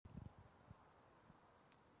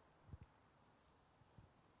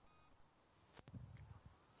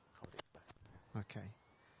Okay.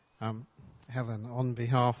 Helen, on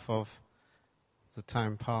behalf of the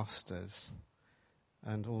town pastors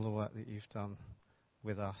and all the work that you've done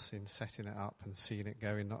with us in setting it up and seeing it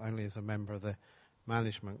going, not only as a member of the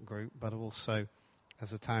management group, but also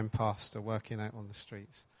as a town pastor working out on the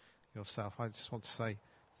streets yourself, I just want to say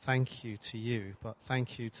thank you to you, but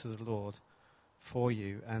thank you to the Lord for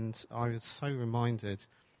you. And I was so reminded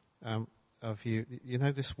of you. You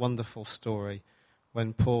know this wonderful story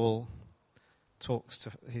when Paul talks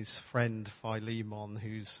to his friend Philemon,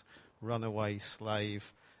 whose runaway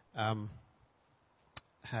slave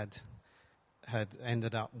had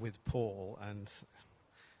ended up with Paul, and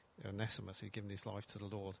Onesimus, who'd given his life to the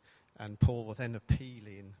Lord. And Paul was then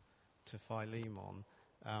appealing to Philemon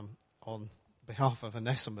on behalf of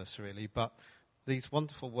Onesimus, really. But these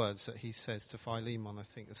wonderful words that he says to Philemon, I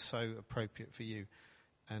think, are so appropriate for you.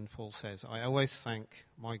 And Paul says, I always thank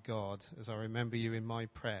my God as I remember you in my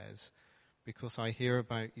prayers, because I hear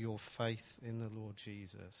about your faith in the Lord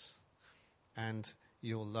Jesus and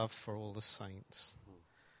your love for all the saints.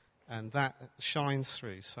 And that shines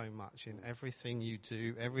through so much in everything you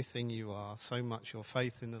do, everything you are, so much your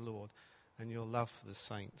faith in the Lord and your love for the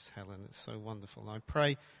saints, Helen. It's so wonderful. I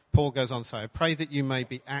pray, Paul goes on to say, I pray that you may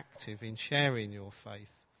be active in sharing your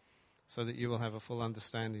faith so that you will have a full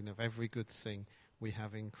understanding of every good thing we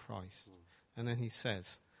have in Christ. And then he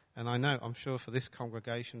says, and I know, I'm sure for this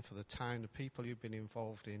congregation, for the town, the people you've been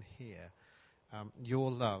involved in here,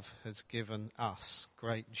 your love has given us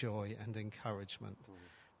great joy and encouragement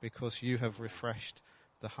because you have refreshed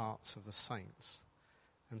the hearts of the saints.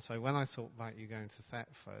 And so when I thought about you going to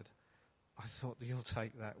Thetford, I thought you'll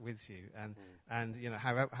take that with you. And you know,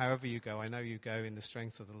 however you go, I know you go in the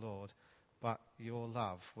strength of the Lord, but your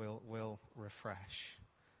love will refresh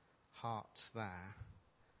hearts there,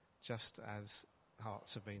 just as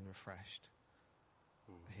hearts have been refreshed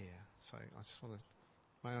here. So I just want to,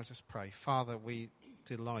 may I just pray. Father, we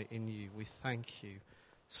delight in you. We thank you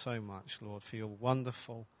so much, Lord, for your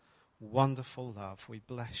wonderful, wonderful love. We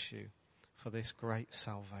bless you for this great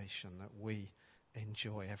salvation that we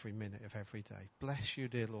enjoy every minute of every day. Bless you,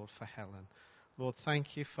 dear Lord, for Helen. Lord,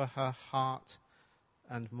 thank you for her heart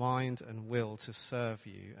and mind and will to serve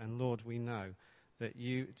you. And Lord, we know that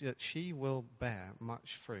she will bear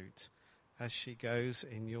much fruit as she goes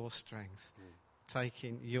in your strength,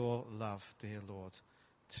 taking your love, dear Lord,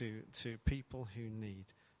 to people who need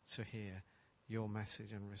to hear your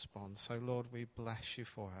message and respond. So, Lord, we bless you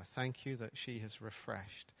for her. Thank you that she has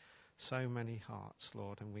refreshed so many hearts,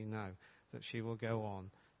 Lord, and we know that she will go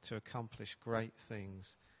on to accomplish great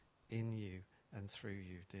things in you and through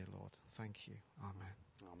you, dear Lord. Thank you. Amen.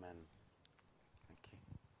 Amen. Thank you.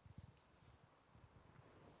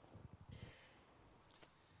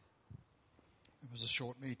 It was a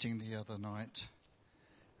short meeting the other night,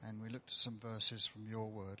 and we looked at some verses from your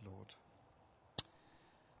word, Lord.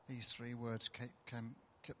 These three words kept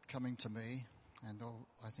coming to me, and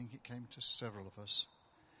I think it came to several of us.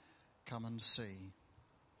 Come and see.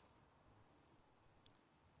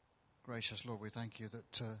 Gracious Lord, we thank you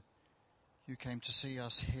that you came to see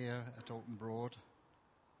us here at Alton Broad.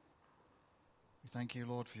 We thank you,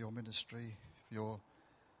 Lord, for your ministry, for your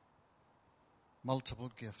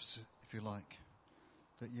multiple gifts, if you like,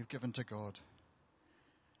 that you've given to God.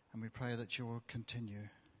 And we pray that you will continue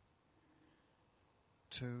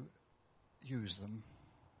to use them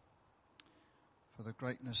for the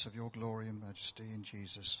greatness of your glory and majesty in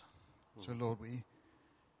Jesus. So, Lord, we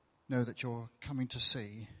know that you're coming to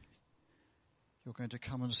see. You're going to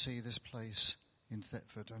come and see this place in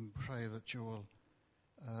Thetford, and pray that you will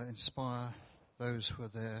inspire those who are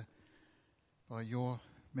there by your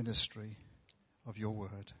ministry of your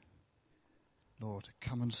word. Lord,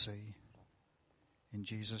 come and see. In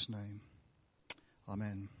Jesus' name,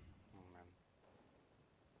 amen.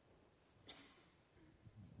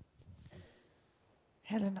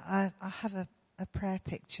 Helen, I have a prayer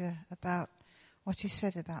picture about what you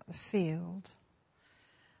said about the field.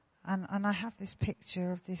 And I have this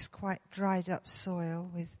picture of this quite dried up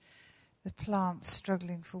soil with the plants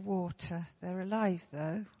struggling for water. They're alive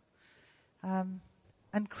though,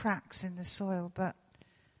 and cracks in the soil, but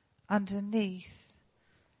underneath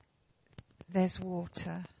there's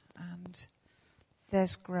water and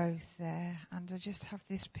there's growth there. And I just have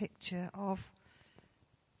this picture of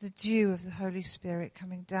the dew of the Holy Spirit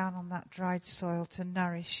coming down on that dried soil to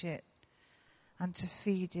nourish it and to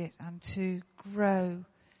feed it and to grow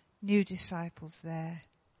new disciples there.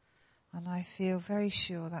 And I feel very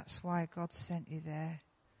sure that's why God sent you there.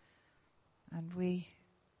 And we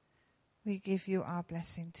give you our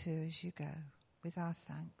blessing too as you go, with our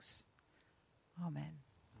thanks. Amen.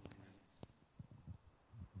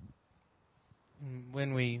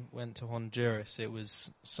 When we went to Honduras, it was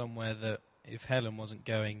somewhere that if Helen wasn't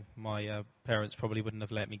going, my parents probably wouldn't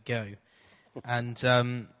have let me go. And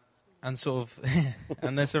sort of,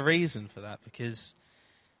 and there's a reason for that, because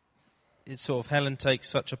it's sort of Helen takes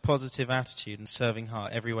such a positive attitude and serving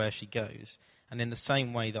heart everywhere she goes. And in the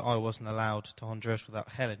same way that I wasn't allowed to Honduras without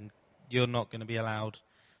Helen, you're not going to be allowed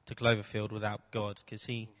to Cloverfield without God, because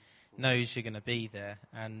he knows you're going to be there.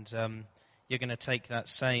 And you're going to take that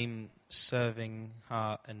same serving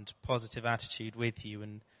heart and positive attitude with you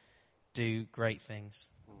and do great things.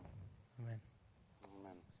 Amen.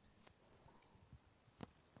 Amen.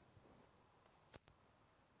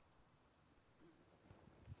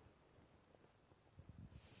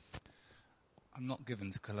 I'm not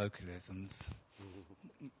given to colloquialisms,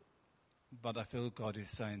 but I feel God is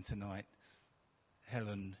saying tonight,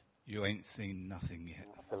 Helen, you ain't seen nothing yet.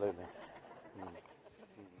 Absolutely. Amen.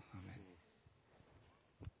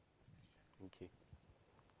 Thank you.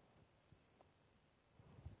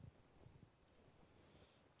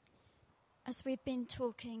 As we've been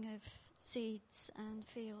talking of seeds and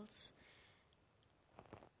fields,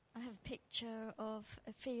 I have a picture of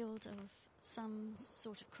a field of some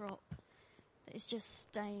sort of crop that is just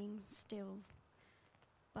staying still,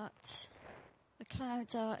 but the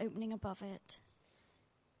clouds are opening above it,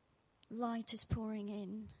 light is pouring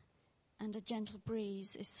in, and a gentle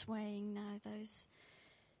breeze is swaying now those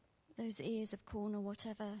ears of corn or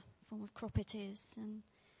whatever form of crop it is. And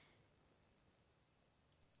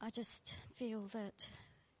I just feel that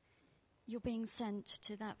you're being sent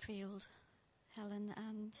to that field, Helen,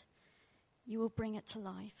 and you will bring it to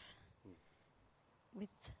life with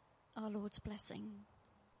our Lord's blessing.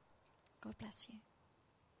 God bless you.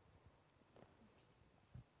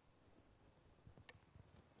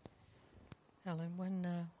 Helen,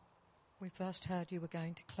 when we first heard you were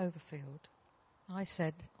going to Cloverfield, I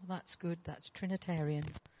said, oh, that's good, that's Trinitarian,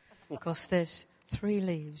 because there's 3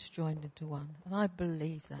 leaves joined into one, and I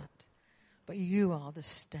believe that. But you are the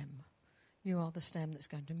stem. You are the stem that's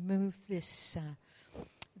going to move this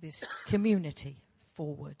community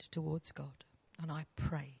forward towards God. And I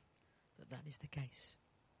pray that that is the case.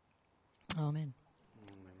 Amen.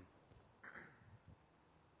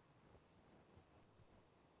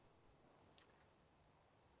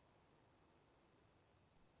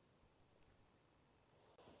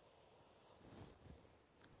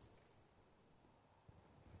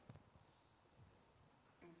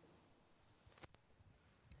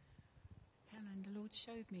 Helen, the Lord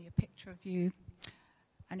showed me a picture of you,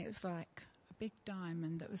 and it was like a big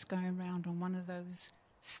diamond that was going round on one of those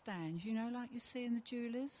stands, you know, like you see in the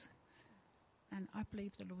jewellers. And I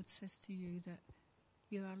believe the Lord says to you that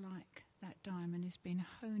you are like that diamond. He's been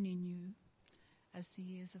honing you as the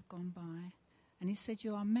years have gone by. And he said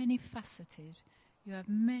you are many faceted. You have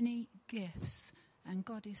many gifts. And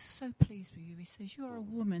God is so pleased with you. He says you are a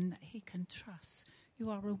woman that he can trust.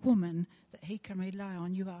 You are a woman that he can rely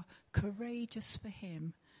on. You are courageous for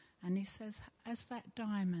him. And he says as that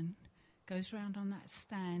diamond goes round on that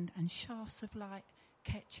stand and shafts of light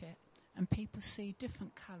catch it and people see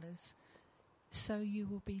different colours, so you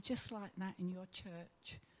will be just like that in your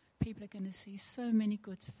church. People are going to see so many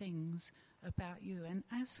good things about you. And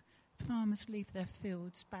as farmers leave their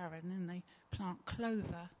fields barren and they plant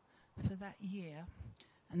clover for that year,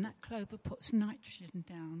 and that clover puts nitrogen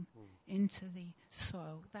down into the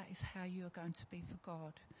soil, that is how you are going to be for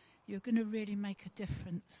God. You're going to really make a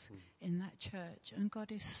difference in that church, and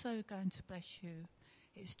God is so going to bless you.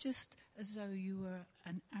 It's just as though you were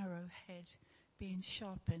an arrowhead being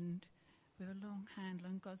sharpened with a long handle,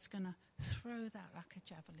 and God's going to throw that like a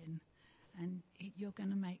javelin, and you're going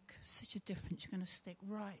to make such a difference. You're going to stick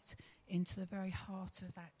right into the very heart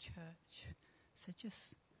of that church. So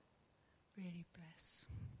just really bless.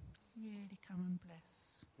 Really come and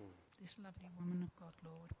bless this lovely woman of God,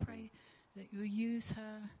 Lord. Pray that you'll use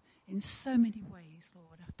her in so many ways,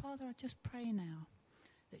 Lord. Father, I just pray now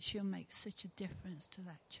that she'll make such a difference to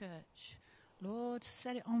that church. Lord,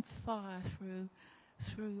 set it on fire through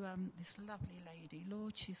this lovely lady.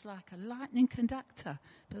 Lord, she's like a lightning conductor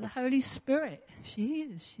for the Holy Spirit. She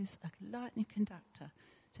is. She's a lightning conductor.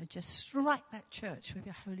 So just strike that church with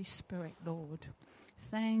your Holy Spirit, Lord.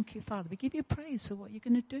 Thank you, Father. We give you praise for what you're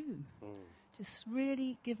going to do. Just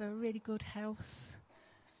really give her really good health.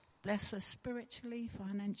 Bless her spiritually,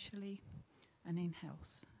 financially, and in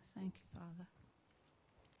health. Thank you, Father.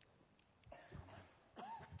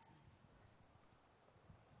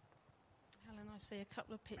 Helen, I see a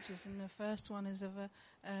couple of pictures, and the first one is of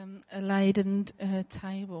a laden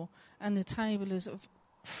table, and the table is of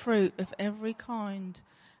fruit of every kind.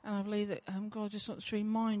 And I believe that God just wants to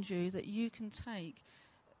remind you that you can take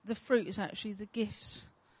the fruit is actually the gifts.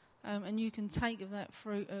 And you can take of that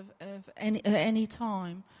fruit at any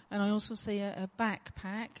time. And I also see a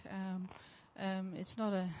backpack. It's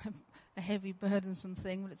not a heavy, burdensome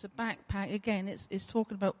thing, but it's a backpack. Again, it's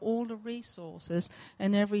talking about all the resources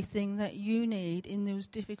and everything that you need in those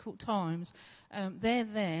difficult times. They're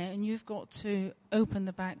there, and you've got to open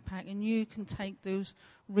the backpack, and you can take those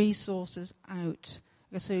resources out.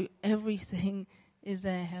 So everything is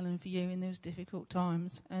there, Helen, for you in those difficult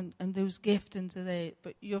times, and those giftings are there,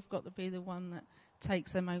 but you've got to be the one that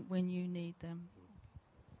takes them out when you need them.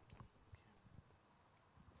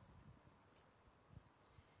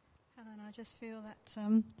 Helen, I just feel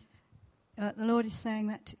that the Lord is saying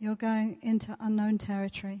that you're going into unknown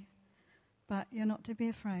territory, but you're not to be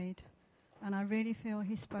afraid. And I really feel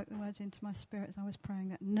he spoke the words into my spirit as I was praying,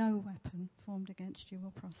 that no weapon formed against you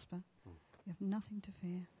will prosper. You have nothing to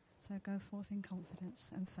fear. So go forth in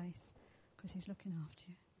confidence and faith, because he's looking after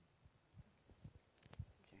you.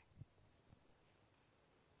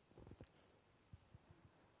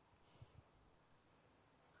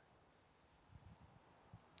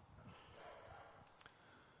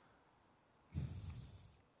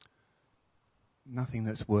 Nothing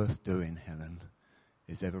that's worth doing, Helen,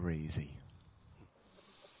 is ever easy.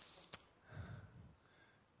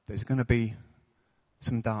 There's going to be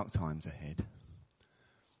some dark times ahead.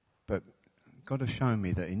 But God has shown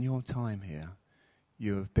me that in your time here,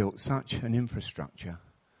 you have built such an infrastructure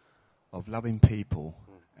of loving people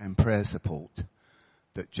and prayer support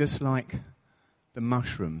that just like the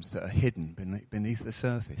mushrooms that are hidden beneath the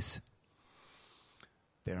surface,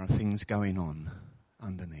 there are things going on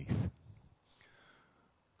underneath.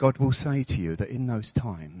 God will say to you that in those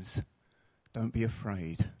times, don't be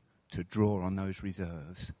afraid to draw on those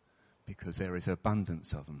reserves, because there is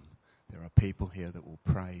abundance of them. There are people here that will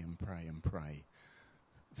pray and pray and pray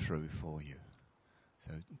through for you.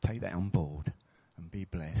 So take that on board and be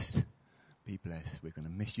blessed. Be blessed. We're going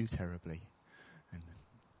to miss you terribly. And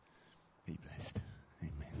be blessed.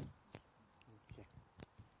 Amen.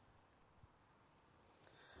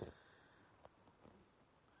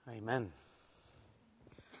 Amen.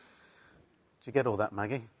 Did you get all that,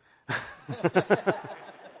 Maggie?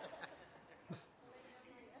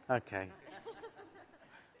 Okay.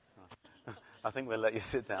 I think we'll let you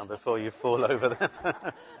sit down before you fall over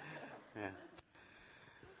that.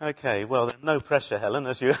 Yeah. Okay, well, then, no pressure, Helen,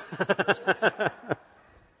 as you...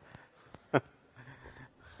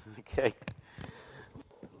 Okay.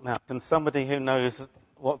 Now, can somebody who knows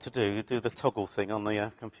what to do the toggle thing on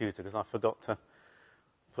the computer? Because I forgot to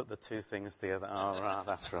put the two things together. Oh, right,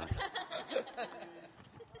 that's right.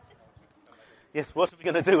 Yes, what are we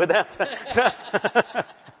going to do with that?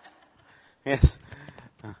 Yes.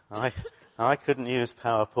 I couldn't use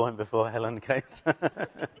PowerPoint before Helen came.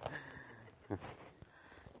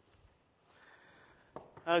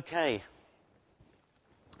 Okay.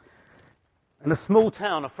 In a small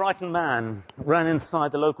town, a frightened man ran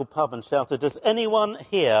inside the local pub and shouted, "Does anyone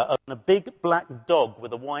here own a big black dog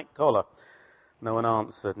with a white collar?" No one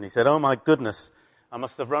answered, and he said, "Oh my goodness, I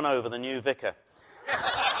must have run over the new vicar."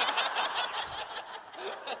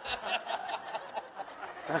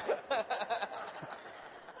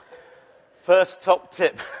 First top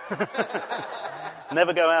tip.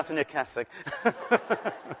 Never go out in your cassock.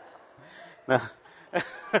 No.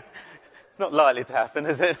 It's not likely to happen,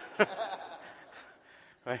 is it?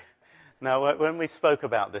 Right. Now, when we spoke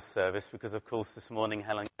about this service, because of course this morning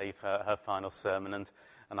Helen gave her final sermon,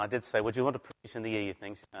 and I did say, "Would you want to preach in the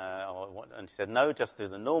evening?" And she said, "No, just do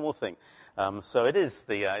the normal thing." So it is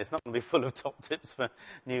it's not going to be full of top tips for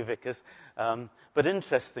new vicars. But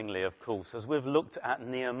interestingly, of course, as we've looked at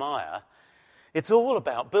Nehemiah, it's all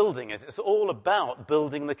about building it. It's all about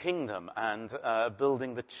building the kingdom and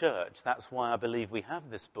building the church. That's why I believe we have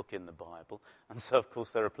this book in the Bible. And so, of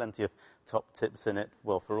course, there are plenty of top tips in it,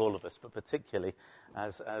 well, for all of us, but particularly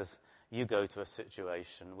as you go to a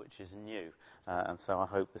situation which is new. And so I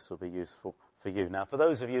hope this will be useful for you. Now, for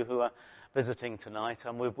those of you who are visiting tonight,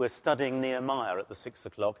 we're studying Nehemiah at the 6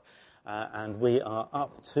 o'clock, and we are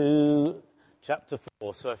up to chapter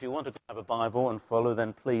 4. So if you want to grab a Bible and follow,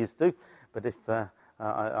 then please do. But if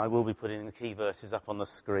I will be putting the key verses up on the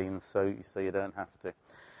screen, so you don't have to.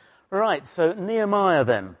 Right, so Nehemiah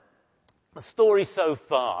then. The story so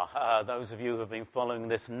far, those of you who have been following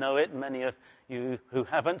this know it. Many of you who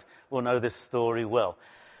haven't will know this story well.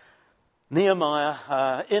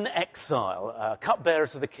 Nehemiah, in exile, cupbearer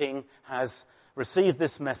to the king, has received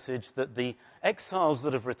this message that the exiles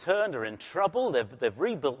that have returned are in trouble. They've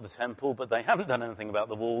rebuilt the temple, but they haven't done anything about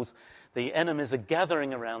the walls. The enemies are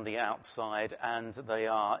gathering around the outside, and they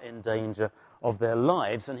are in danger of their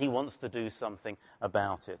lives, and he wants to do something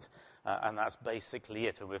about it. And that's basically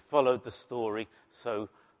it. And we've followed the story so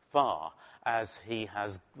far as he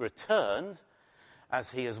has returned,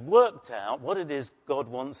 as he has worked out what it is God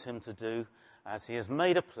wants him to do, as he has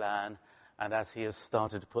made a plan, and as he has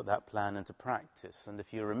started to put that plan into practice. And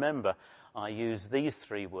if you remember, I used these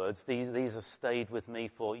 3 words. These have stayed with me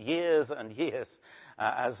for years and years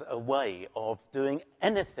as a way of doing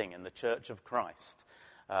anything in the Church of Christ.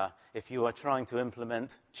 If you are trying to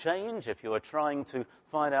implement change, if you are trying to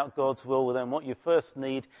find out God's will, well, then what you first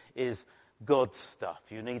need is God's stuff.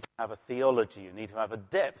 You need to have a theology. You need to have a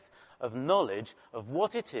depth of knowledge of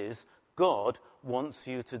what it is God wants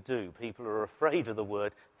you to do. People are afraid of the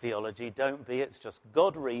word theology. Don't be. It's just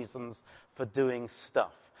God reasons for doing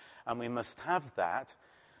stuff. And we must have that.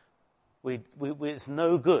 It's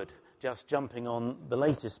no good just jumping on the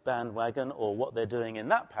latest bandwagon or what they're doing in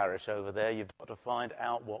that parish over there. You've got to find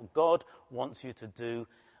out what God wants you to do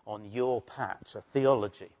on your patch, a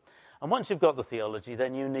theology. And once you've got the theology,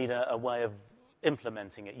 then you need a way of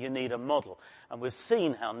implementing it. You need a model. And we've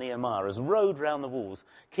seen how Nehemiah has rode round the walls,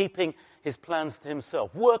 keeping his plans to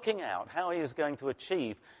himself, working out how he is going to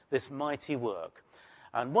achieve this mighty work.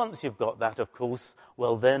 And once you've got that, of course,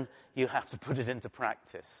 well, then you have to put it into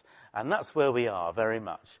practice. And that's where we are very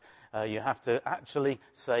much. You have to actually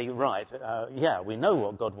say, right, we know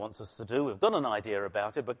what God wants us to do. We've got an idea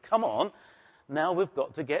about it, but come on. Now we've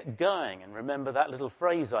got to get going. And remember that little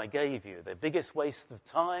phrase I gave you. The biggest waste of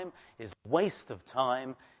time is waste of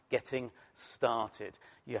time getting started.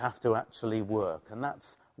 You have to actually work. And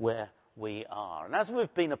that's where we are. And as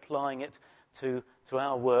we've been applying it to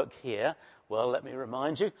our work here, well, let me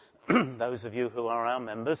remind you, those of you who are our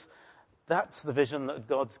members, that's the vision that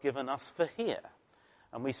God's given us for here.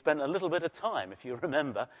 And we spent a little bit of time, if you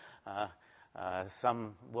remember,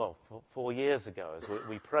 4 years ago, as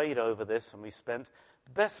we prayed over this, and we spent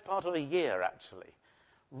the best part of a year, actually,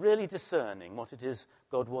 really discerning what it is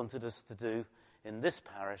God wanted us to do in this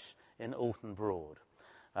parish in Alton Broad.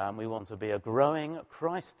 We want to be a growing,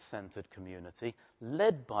 Christ-centred community,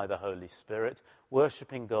 led by the Holy Spirit,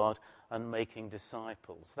 worshipping God and making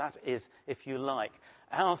disciples. That is, if you like,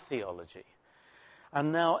 our theology.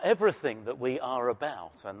 And now everything that we are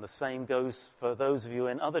about, and the same goes for those of you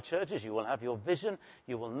in other churches, you will have your vision,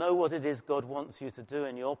 you will know what it is God wants you to do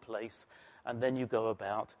in your place, and then you go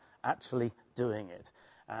about actually doing it.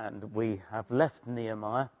 And we have left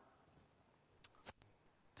Nehemiah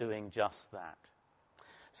doing just that.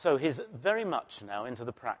 So he's very much now into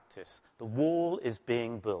the practice. The wall is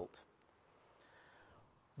being built.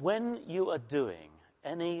 When you are doing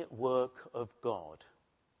any work of God,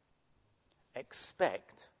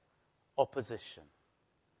 expect opposition.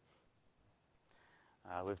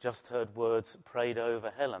 We've just heard words prayed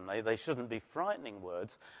over Helen. They shouldn't be frightening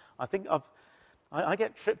words. I think I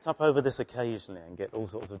get tripped up over this occasionally and get all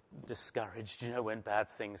sorts of discouraged, when bad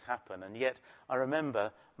things happen. And yet I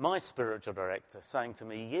remember my spiritual director saying to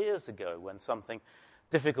me years ago when something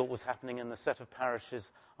difficult was happening in the set of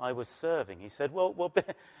parishes I was serving. He said, well,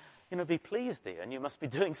 be pleased, dear, and you must be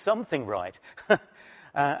doing something right.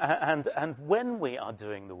 And when we are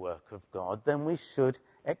doing the work of God, then we should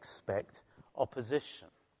expect opposition.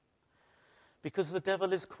 Because the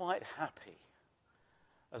devil is quite happy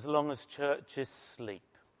as long as churches sleep.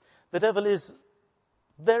 The devil is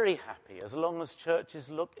very happy as long as churches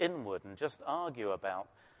look inward and just argue about,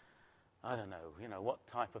 I don't know, what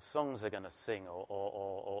type of songs they're going to sing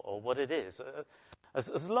or what it is.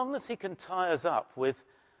 As long as he can tie us up with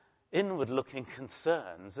inward-looking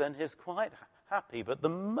concerns, then he's quite happy. But the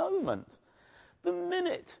minute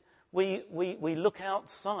we look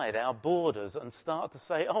outside our borders and start to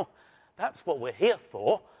say, oh, that's what we're here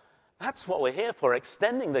for,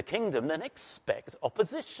 extending the kingdom, then expect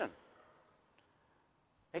opposition.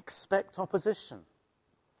 Expect opposition.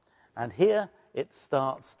 And here it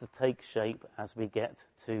starts to take shape as we get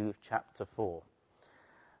to chapter 4.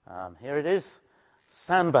 Here it is.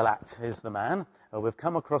 Sanballat is the man. We've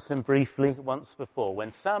come across him briefly once before.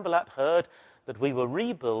 When Sanballat heard that we were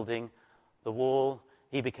rebuilding the wall,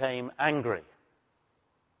 he became angry.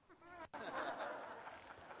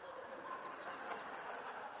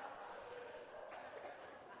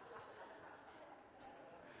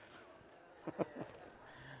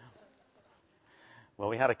 Well,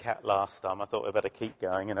 we had a cat last time. I thought we'd better keep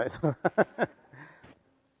going,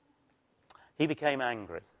 He became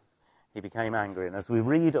angry. And as we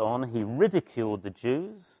read on, he ridiculed the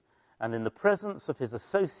Jews and in the presence of his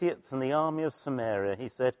associates and the army of Samaria, he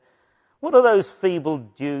said, "What are those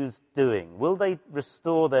feeble Jews doing? Will they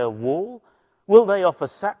restore their wall? Will they offer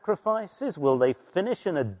sacrifices? Will they finish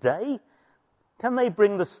in a day? Can they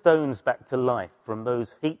bring the stones back to life from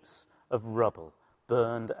those heaps of rubble,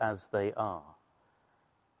 burned as they are?"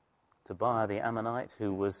 Tobiah the Ammonite,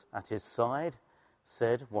 who was at his side,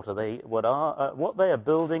 said, what they are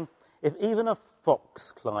building, if even a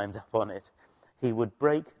fox climbed up on it, he would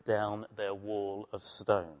break down their wall of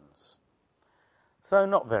stones. So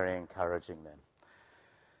not very encouraging then.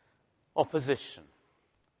 Opposition.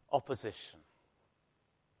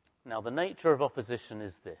 Now the nature of opposition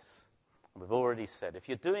is this. We've already said, if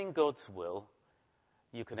you're doing God's will,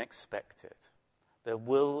 you can expect it. There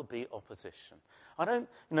will be opposition.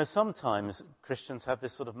 Sometimes Christians have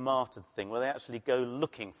this sort of martyred thing where they actually go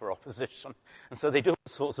looking for opposition. And so they do all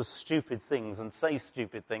sorts of stupid things and say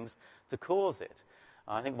stupid things to cause it.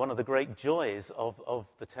 I think one of the great joys of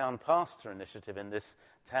the town pastor initiative in this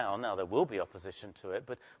town, now there will be opposition to it,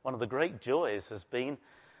 but one of the great joys has been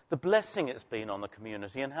the blessing it's been on the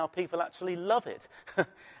community and how people actually love it.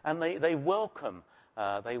 And they welcome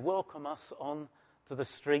us on to the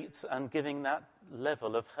streets and giving that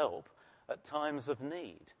level of help at times of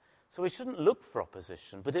need. So we shouldn't look for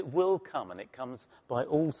opposition, but it will come, and it comes by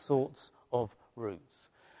all sorts of routes.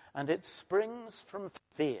 And it springs from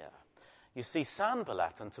fear. You see,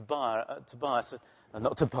 Sanballat and Tobias,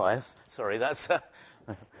 not Tobias, sorry, that's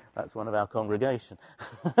one of our congregation.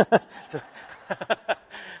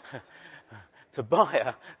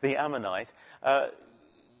 Tobiah, the Ammonite,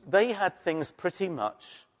 they had things pretty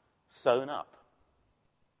much sewn up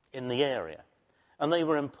in the area, and they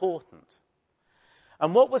were important.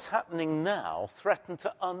 And what was happening now threatened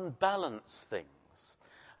to unbalance things.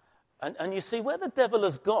 And you see, where the devil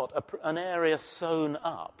has got an area sewn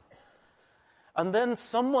up, and then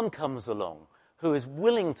someone comes along who is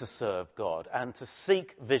willing to serve God and to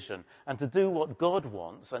seek vision and to do what God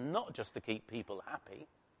wants, and not just to keep people happy,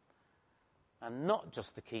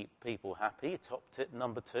 top tip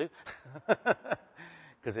number 2,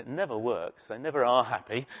 because it never works. They never are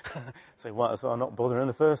happy. So you might as well not bother in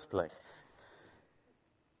the first place.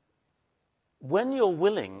 When you're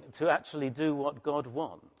willing to actually do what God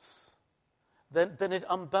wants, then it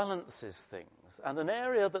unbalances things. And an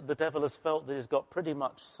area that the devil has felt that he's got pretty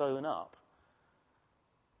much sewn up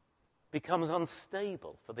becomes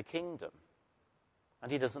unstable for the kingdom.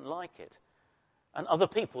 And he doesn't like it. And other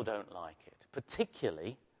people don't like it,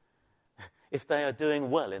 particularly if they are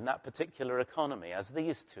doing well in that particular economy, as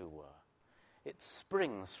these two were. It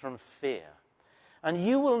springs from fear. And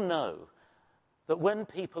you will know that when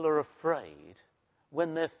people are afraid,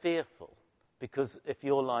 when they're fearful, because if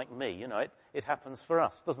you're like me, it happens for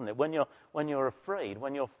us, doesn't it? When you're afraid,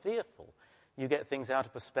 when you're fearful, you get things out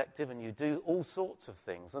of perspective and you do all sorts of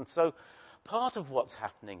things. And so part of what's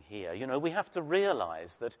happening here, we have to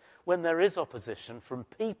realize that when there is opposition from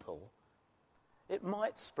people, it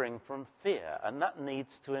might spring from fear, and that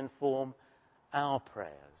needs to inform our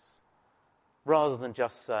prayers. Rather than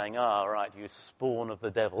just saying, right, you spawn of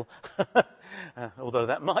the devil, although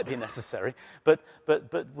that might be necessary, but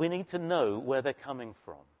we need to know where they're coming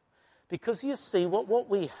from. Because you see, what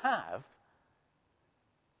we have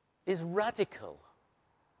is radical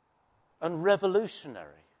and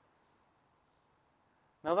revolutionary.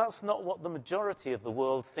 Now, that's not what the majority of the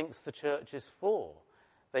world thinks the church is for.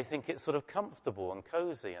 They think it's sort of comfortable and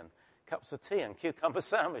cozy and cups of tea and cucumber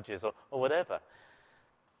sandwiches or whatever.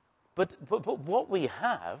 But what we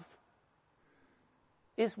have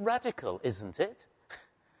is radical, isn't it?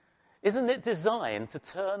 Isn't it designed to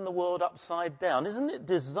turn the world upside down? Isn't it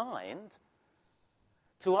designed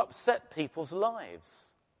to upset people's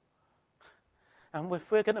lives? And if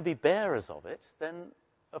we're going to be bearers of it, then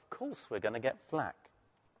of course we're going to get flack.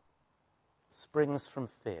 Springs from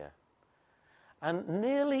fear. And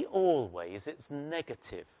nearly always it's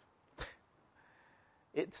negative.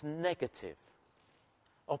 It's negative.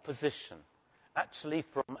 Opposition, actually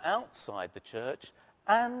from outside the church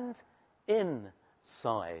and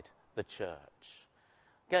inside the church.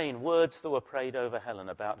 Again, words that were prayed over Helen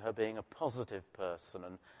about her being a positive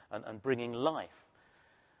person and bringing life.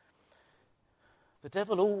 The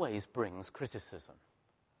devil always brings criticism.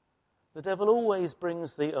 The devil always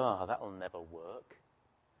brings that'll never work.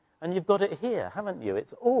 And you've got it here, haven't you?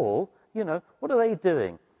 It's all, what are they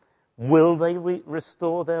doing? Will they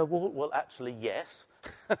restore their wall? Well, actually, yes.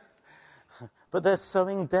 But they're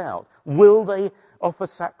sowing doubt. Will they offer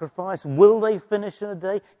sacrifice? Will they finish in a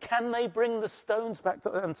day? Can they bring the stones back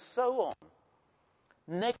to... And so on.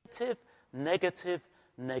 Negative, negative,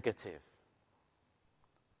 negative.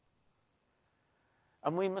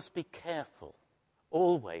 And we must be careful,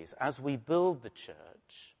 always, as we build the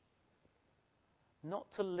church,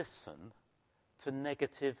 not to listen to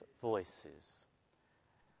negative voices.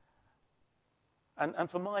 And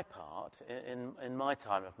for my part, in my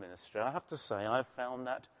time of ministry, I have to say I've found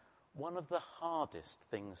that one of the hardest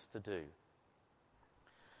things to do.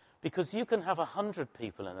 Because you can have 100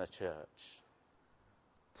 people in a church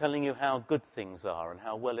telling you how good things are and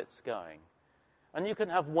how well it's going. And you can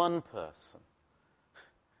have one person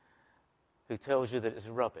who tells you that it's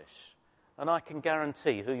rubbish. And I can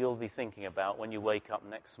guarantee who you'll be thinking about when you wake up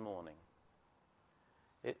next morning.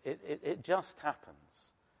 It just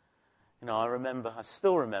happens. You know, I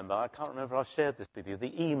still remember, I can't remember if I shared this with you,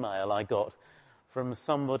 the email I got from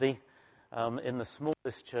somebody in the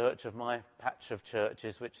smallest church of my patch of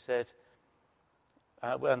churches, which said,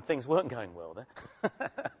 and things weren't going well there.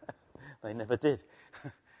 They never did.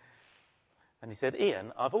 And he said,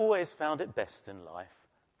 Ian, I've always found it best in life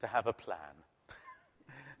to have a plan.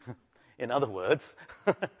 In other words,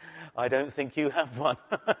 I don't think you have one.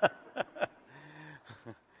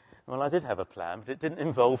 Well, I did have a plan, but it didn't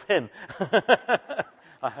involve him.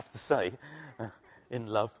 I have to say, in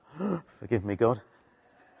love. Forgive me, God.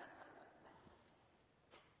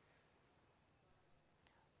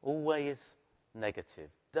 Always negative.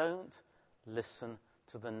 Don't listen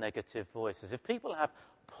to the negative voices. If people have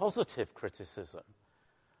positive criticism,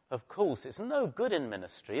 of course, it's no good in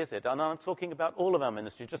ministry, is it? And I'm talking about all of our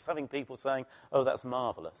ministry, just having people saying, oh, that's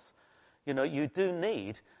marvellous. You know, you do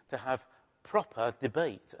need to have proper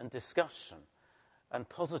debate and discussion and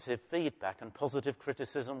positive feedback and positive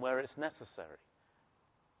criticism where it's necessary.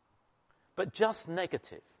 But just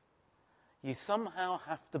negative, you somehow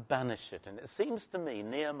have to banish it. And it seems to me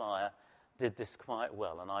Nehemiah did this quite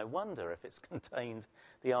well. And I wonder if it's contained,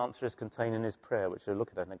 the answer is contained in his prayer, which we'll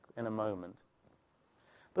look at in a moment.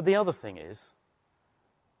 But the other thing is,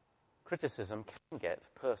 criticism can get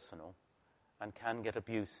personal and can get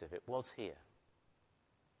abusive. It was here.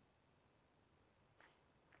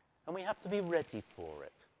 And we have to be ready for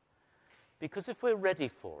it. Because if we're ready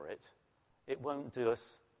for it, it won't do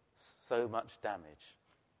us so much damage.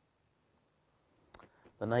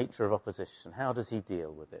 The nature of opposition. How does he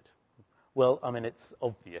deal with it? Well, I mean, it's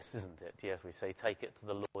obvious, isn't it? Yes, we say, take it to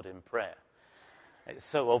the Lord in prayer. It's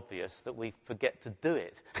so obvious that we forget to do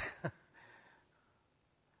it.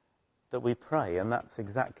 That we pray, and that's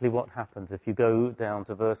exactly what happens. If you go down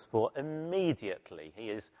to verse 4, immediately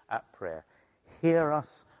he is at prayer. Hear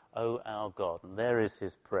us, O our God. And there is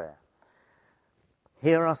his prayer.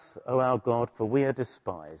 Hear us, O our God, for we are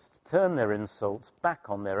despised. Turn their insults back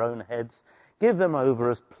on their own heads. Give them over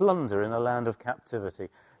as plunder in a land of captivity.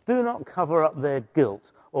 Do not cover up their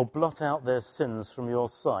guilt or blot out their sins from your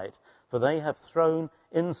sight, for they have thrown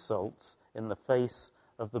insults in the face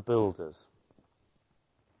of the builders.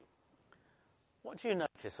 What do you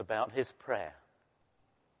notice about his prayer?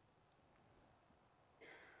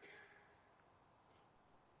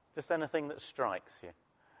 Just anything that strikes you.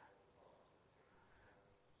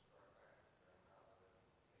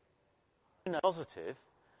 Positive.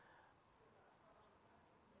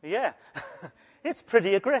 Yeah. It's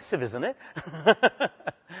pretty aggressive, isn't it?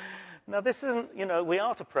 Now, this isn't, we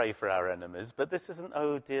are to pray for our enemies, but this isn't,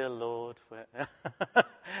 oh, dear Lord,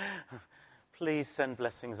 please send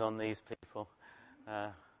blessings on these people.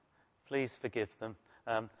 Please forgive them.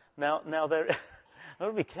 Now, I've got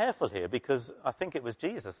to be careful here, because I think it was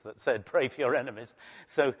Jesus that said, pray for your enemies.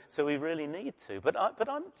 So we really need to. But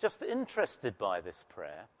I'm just interested by this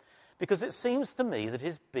prayer, because it seems to me that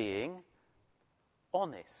he's being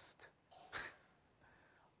honest.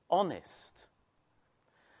 Honest.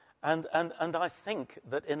 And I think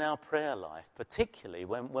that in our prayer life, particularly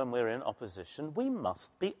when we're in opposition, we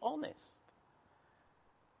must be honest.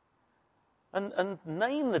 And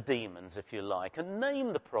name the demons, if you like, and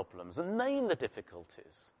name the problems, and name the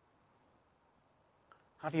difficulties.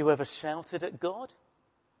 Have you ever shouted at God?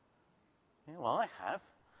 Well, I have.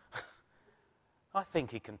 I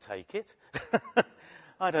think he can take it.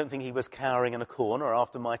 I don't think he was cowering in a corner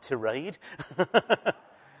after my tirade.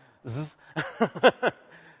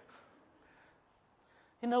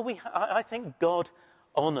 I think God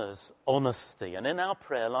honours honesty, and in our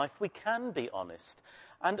prayer life we can be honest.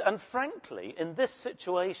 And frankly, in this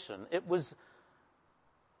situation, it was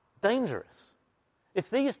dangerous.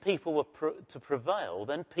 If these people were to prevail,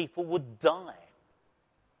 then people would die.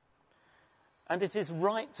 And it is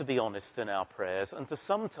right to be honest in our prayers and to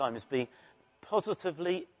sometimes be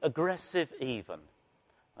positively aggressive even.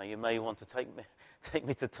 Now, you may want to take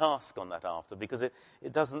me to task on that after, because it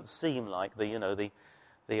doesn't seem like the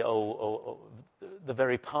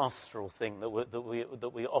very pastoral thing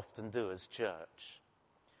that we often do as church.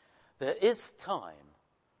 there is time,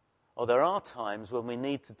 or there are times when we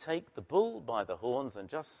need to take the bull by the horns and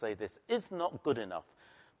just say, this is not good enough.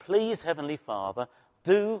 Please, Heavenly Father,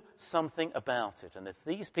 do something about it. And if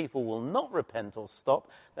these people will not repent or stop,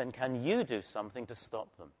 then can you do something to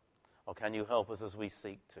stop them? Or can you help us as we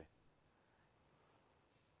seek to?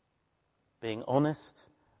 Being honest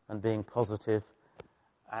and being positive.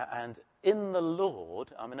 And in the Lord,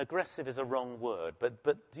 I mean, aggressive is a wrong word,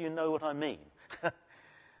 but do you know what I mean?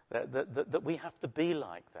 that we have to be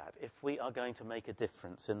like that if we are going to make a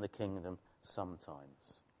difference in the kingdom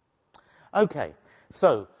sometimes. Okay,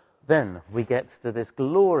 so then we get to this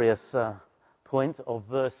glorious point of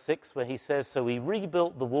verse 6 where he says, so he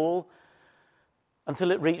rebuilt the wall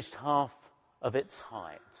until it reached half of its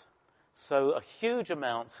height. So a huge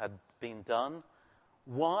amount had been done.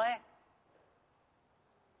 Why?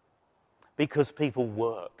 Because people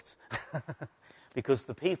worked. Because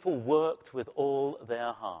the people worked with all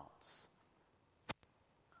their hearts.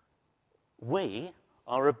 We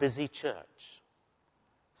are a busy church.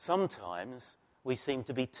 Sometimes we seem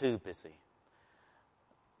to be too busy.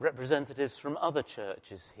 Representatives from other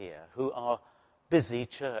churches here who are busy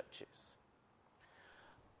churches.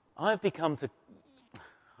 I've become to,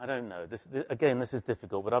 I don't know, this is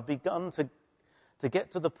difficult, but I've begun to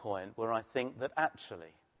get to the point where I think that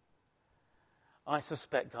actually, I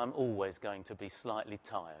suspect I'm always going to be slightly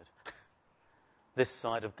tired this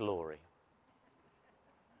side of glory.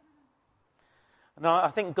 Now, I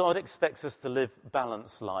think God expects us to live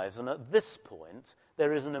balanced lives, and at this point,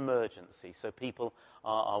 there is an emergency, so people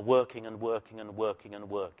are working and working and working and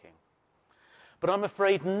working. But I'm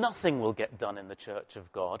afraid nothing will get done in the Church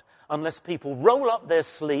of God unless people roll up their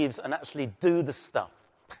sleeves and actually do the stuff,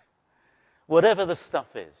 whatever the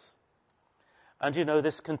stuff is. And you know,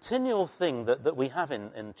 this continual thing that we have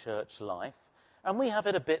in church life, and we have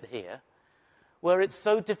it a bit here, where it's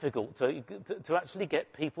so difficult to actually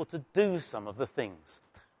get people to do some of the things.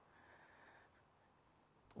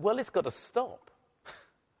 Well, it's got to stop.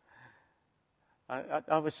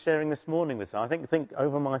 I was sharing this morning with I think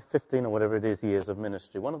over my 15 or whatever it is years of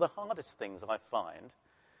ministry, one of the hardest things I find,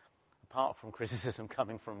 apart from criticism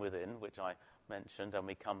coming from within, which I mentioned and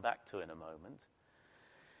we come back to in a moment,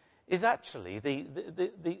 is actually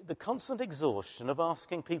the constant exhaustion of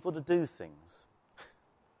asking people to do things.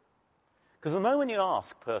 Because the moment you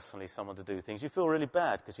ask personally someone to do things, you feel really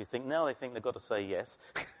bad because you think now they think they've got to say yes.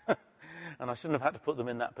 And I shouldn't have had to put them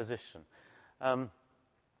in that position.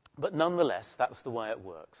 But nonetheless, that's the way it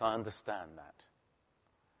works. I understand that.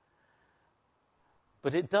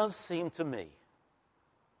 But it does seem to me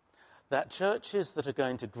that churches that are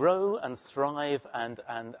going to grow and thrive and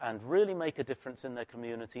really make a difference in their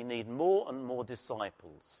community need more and more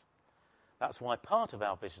disciples. That's why part of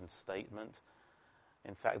our vision statement,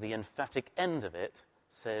 in fact, the emphatic end of it,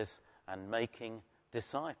 says, and making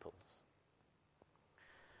disciples.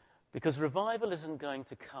 Because revival isn't going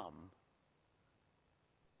to come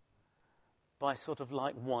by sort of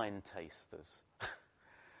like wine tasters. Do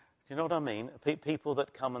you know what I mean? People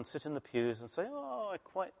that come and sit in the pews and say, oh, I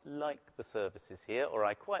quite like the services here, or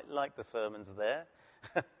I quite like the sermons there,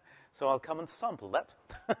 so I'll come and sample that.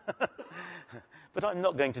 But I'm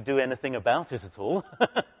not going to do anything about it at all.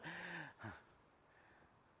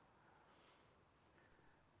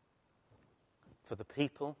 For the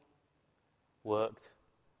people worked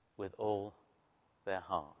with all their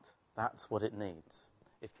heart. That's what it needs.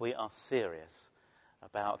 If we are serious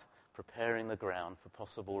about preparing the ground for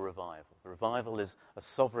possible revival. Revival is a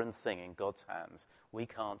sovereign thing in God's hands. We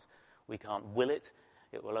can't will it.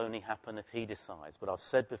 It will only happen if he decides. But I've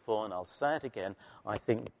said before, and I'll say it again, I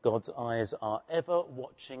think God's eyes are ever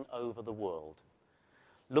watching over the world,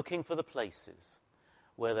 looking for the places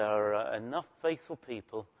where there are enough faithful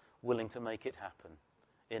people willing to make it happen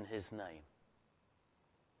in his name.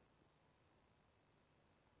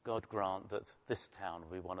 God grant that this town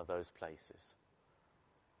will be one of those places.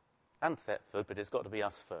 And Thetford, but it's got to be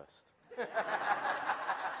us first.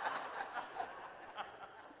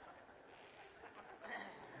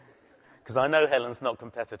 Because I know Helen's not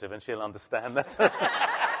competitive and she'll understand that.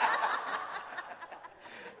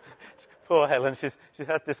 Poor Helen, she's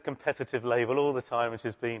had this competitive label all the time when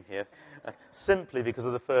she's been here, simply because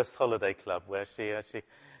of the first holiday club where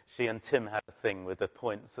she and Tim had a thing with the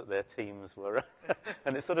points that their teams were,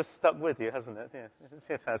 and it sort of stuck with you, hasn't it? Yes,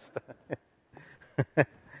 it has.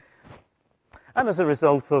 And as a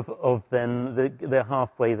result of then, they're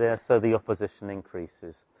halfway there, so the opposition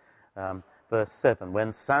increases. Verse 7,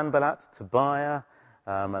 when Sanballat, Tobiah,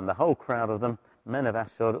 and the whole crowd of them, men of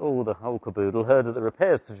Ashdod, all the whole caboodle, heard that the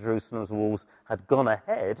repairs to Jerusalem's walls had gone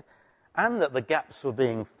ahead and that the gaps were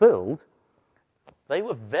being filled, They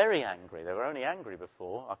were very angry. They were only angry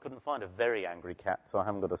before. I couldn't find a very angry cat, so I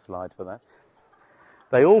haven't got a slide for that.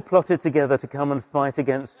 They all plotted together to come and fight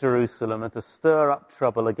against Jerusalem and to stir up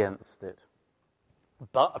trouble against it.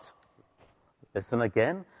 But, listen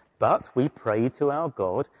again, but we prayed to our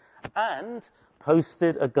God and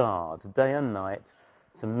posted a guard day and night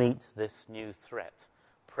to meet this new threat.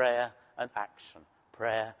 Prayer and action.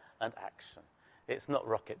 Prayer and action. It's not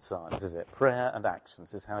rocket science, is it? Prayer and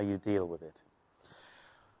actions is how you deal with it.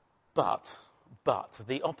 But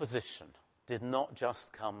the opposition did not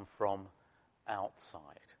just come from outside.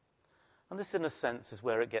 And this, in a sense, is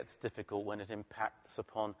where it gets difficult when it impacts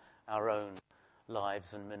upon our own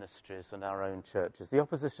lives and ministries and our own churches. The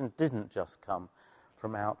opposition didn't just come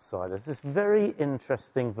from outside. There's this very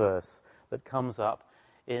interesting verse that comes up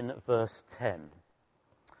in verse 10.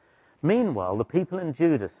 Meanwhile, the people in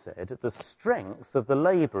Judah said, the strength of the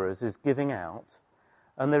labourers is giving out,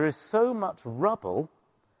 and there is so much rubble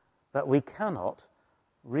that we cannot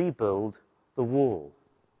rebuild the wall.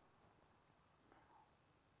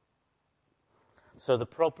 So the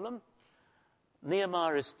problem,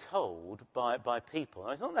 Nehemiah is told by people.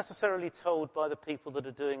 Now, he's not necessarily told by the people that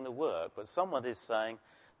are doing the work, but someone is saying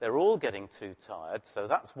they're all getting too tired, so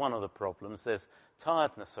that's one of the problems. There's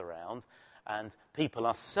tiredness around, and people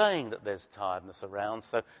are saying that there's tiredness around,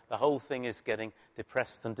 so the whole thing is getting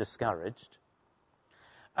depressed and discouraged.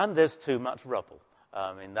 And there's too much rubble.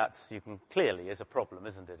 I mean, that's, you can clearly is a problem,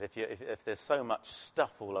 isn't it? If there's so much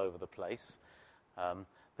stuff all over the place,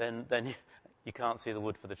 then you can't see the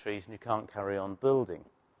wood for the trees and you can't carry on building.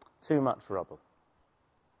 Too much rubble.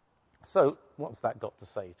 So, what's that got to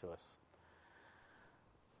say to us?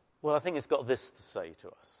 Well, I think it's got this to say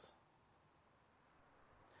to us.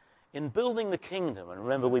 In building the kingdom, and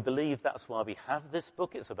remember, we believe that's why we have this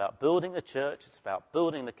book. It's about building the church. It's about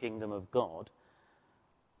building the kingdom of God.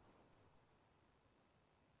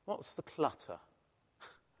 What's the clutter?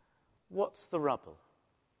 What's the rubble?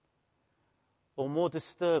 Or more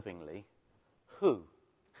disturbingly, who?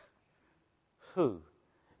 Who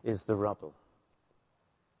is the rubble?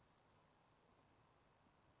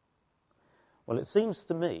 Well, it seems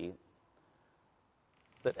to me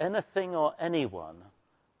that anything or anyone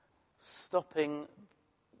stopping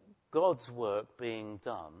God's work being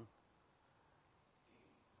done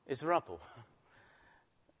is rubble.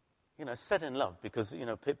 You know, said in love, because, you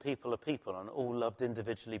know, people are people and all loved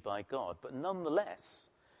individually by God. But nonetheless,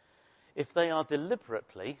 if they are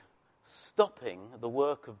deliberately stopping the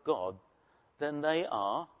work of God, then they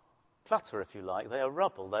are clutter, if you like. They are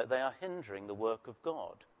rubble. They are hindering the work of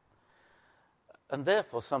God. And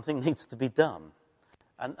therefore, something needs to be done.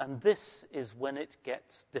 And this is when it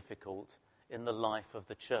gets difficult in the life of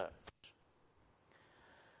the church.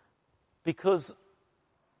 Because,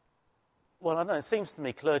 well, I don't know, it seems to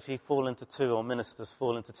me clergy fall into two, or ministers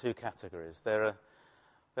fall into two categories. There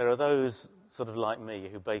are those sort of like me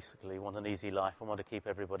who basically want an easy life and want to keep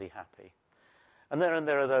everybody happy. And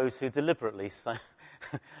there are those who deliberately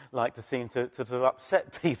like to seem to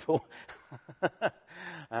upset people.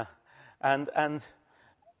 And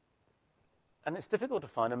it's difficult to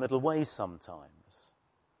find a middle way sometimes.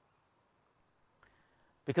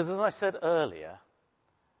 Because as I said earlier,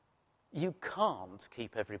 you can't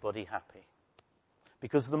keep everybody happy.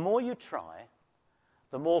 Because the more you try,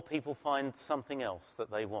 the more people find something else that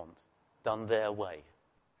they want, done their way.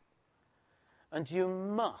 And you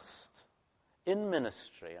must, in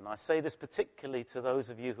ministry, and I say this particularly to those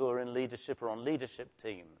of you who are in leadership or on leadership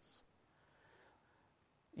teams,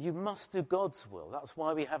 you must do God's will. That's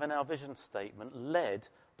why we have in our vision statement, led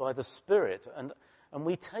by the Spirit. And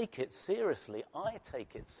we take it seriously. I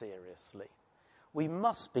take it seriously. We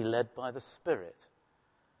must be led by the Spirit.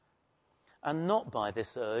 And not by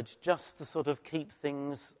this urge just to sort of keep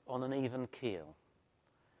things on an even keel.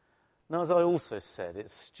 Now, as I also said,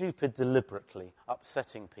 it's stupid deliberately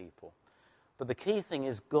upsetting people. But the key thing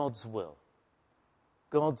is God's will.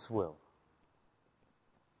 God's will.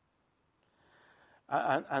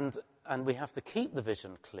 And we have to keep the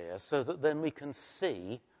vision clear so that then we can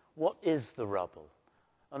see what is the rubble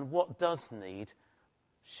and what does need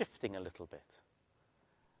shifting a little bit.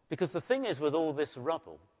 Because the thing is with all this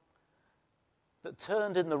rubble, that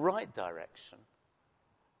turned in the right direction,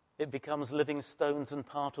 it becomes living stones and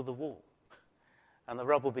part of the wall. And the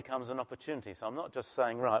rubble becomes an opportunity. So I'm not just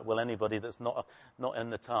saying, right, well, anybody that's not in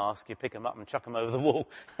the task, you pick them up and chuck them over the wall.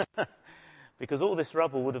 Because all this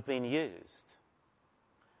rubble would have been used.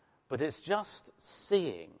 But it's just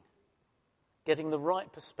seeing, getting the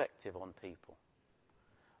right perspective on people.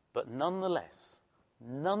 But nonetheless,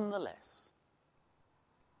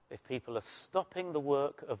 if people are stopping the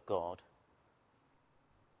work of God,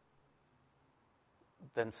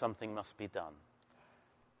 then something must be done.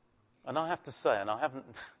 And I have to say, and I haven't,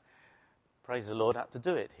 praise the Lord, had to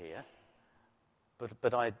do it here,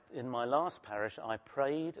 but in my last parish, I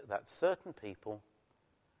prayed that certain people,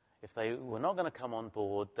 if they were not going to come on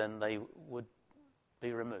board, then they would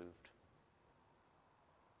be removed.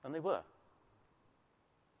 And they were.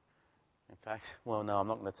 In fact, well, no, I'm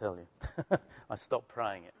not going to tell you. I stopped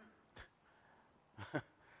praying it.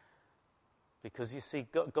 Because you see,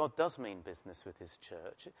 God does mean business with his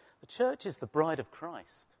church. The church is the bride of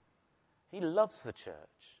Christ. He loves the church.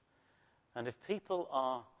 And if people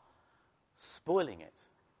are spoiling it,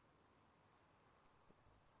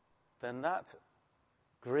 then that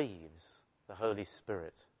grieves the Holy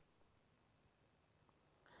Spirit.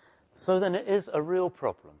 So then it is a real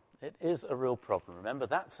problem. It is a real problem. Remember,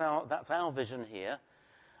 that's our vision here.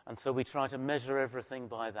 And so we try to measure everything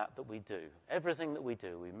by that we do. Everything that we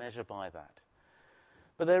do, we measure by that.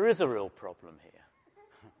 But there is a real problem here.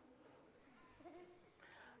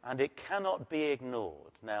 And it cannot be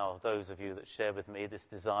ignored. Now, those of you that share with me this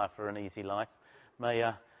desire for an easy life may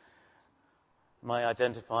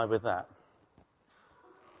identify with that.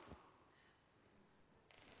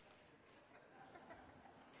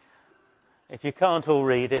 If you can't all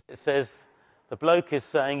read it, it says, the bloke is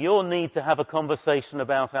saying, your need to have a conversation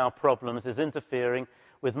about our problems is interfering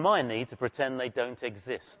with my need to pretend they don't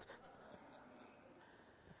exist.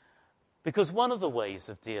 Because one of the ways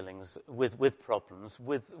of dealing with problems,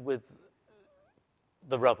 with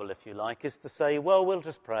the rubble, if you like, is to say, well, we'll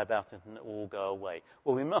just pray about it and it will all go away.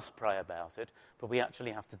 Well, we must pray about it, but we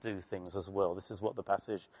actually have to do things as well. This is what the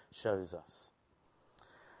passage shows us.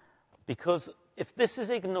 Because if this is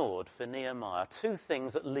ignored for Nehemiah, two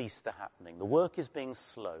things at least are happening. The work is being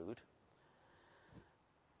slowed,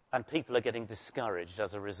 and people are getting discouraged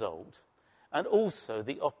as a result. And also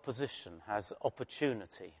the opposition has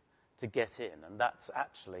opportunity to get in, and that's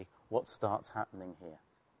actually what starts happening here.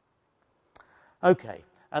 Okay,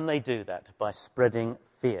 and they do that by spreading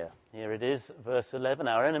fear. Here it is, verse 11.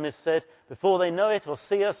 Our enemies said, before they know it or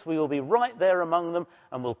see us, we will be right there among them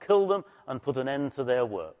and will kill them and put an end to their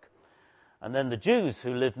work. And then the Jews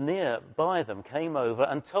who lived near by them came over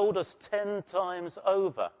and told us 10 times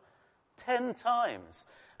over. 10 times.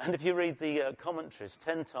 And if you read the commentaries,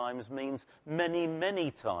 10 times means many, many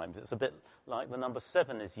times. It's a bit like the number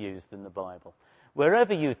 7 is used in the Bible.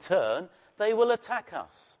 Wherever you turn, they will attack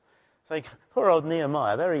us. So poor old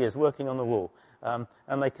Nehemiah, there he is working on the wall. And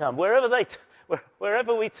they come. Wherever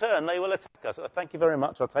we turn, they will attack us. Thank you very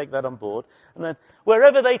much. I'll take that on board. And then,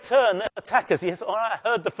 wherever they turn, they'll attack us. Yes, all right, I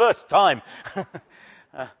heard the first time.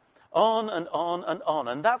 On and on and on.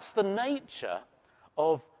 And that's the nature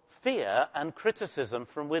of fear and criticism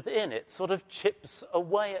from within. It sort of chips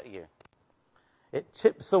away at you. It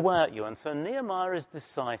chips away at you. And so Nehemiah is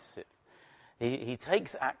decisive. He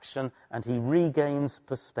takes action and he regains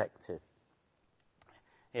perspective.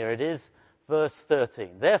 Here it is. Verse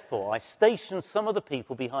 13, therefore I stationed some of the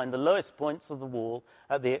people behind the lowest points of the wall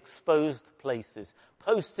at the exposed places,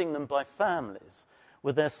 posting them by families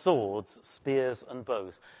with their swords, spears and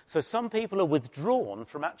bows. So some people are withdrawn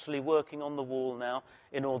from actually working on the wall now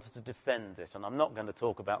in order to defend it. And I'm not going to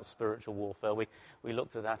talk about spiritual warfare. We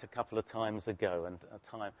looked at that a couple of times ago, and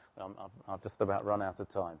I've just about run out of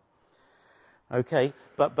time. Okay,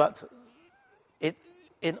 but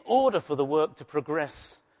in order for the work to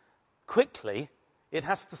progress quickly, it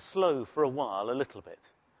has to slow for a while, a little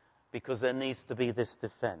bit, because there needs to be this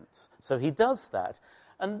defense. So he does that,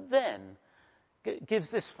 and then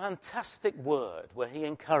gives this fantastic word where he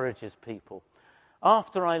encourages people.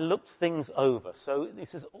 After I looked things over, so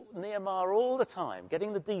this is Nehemiah all the time,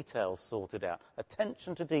 getting the details sorted out,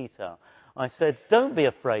 attention to detail. I said, don't be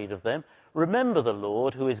afraid of them. Remember the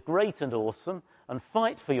Lord, who is great and awesome, and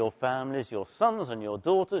fight for your families, your sons and your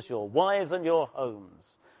daughters, your wives and your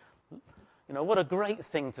homes. You know, what a great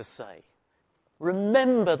thing to say.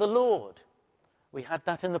 Remember the Lord. We had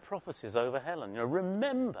that in the prophecies over Helen. You know,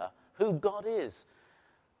 remember who God is.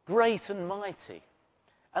 Great and mighty.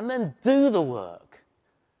 And then do the work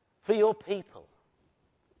for your people.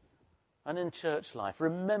 And in church life,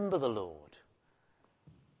 remember the Lord.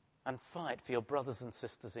 And fight for your brothers and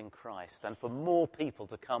sisters in Christ. And for more people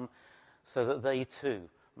to come so that they too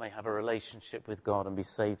may have a relationship with God and be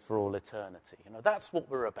saved for all eternity. You know, that's what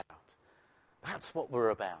we're about. That's what we're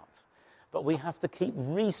about. But we have to keep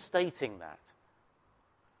restating that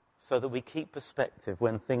so that we keep perspective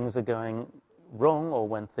when things are going wrong or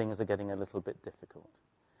when things are getting a little bit difficult.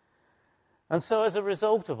 And so as a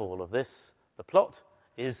result of all of this, the plot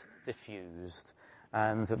is diffused.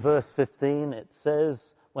 And verse 15, it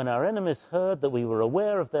says, when our enemies heard that we were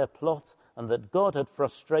aware of their plot and that God had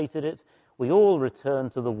frustrated it, we all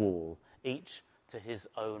returned to the wall, each to his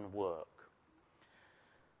own work.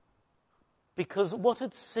 Because what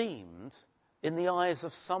had seemed, in the eyes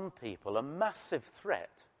of some people, a massive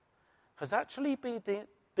threat has actually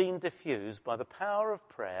been diffused by the power of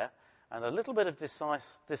prayer and a little bit of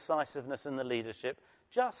decisiveness in the leadership,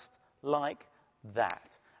 just like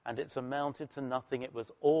that. And it's amounted to nothing. It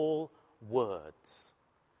was all words.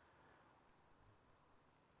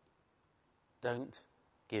 Don't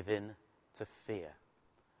give in to fear.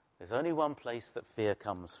 There's only one place that fear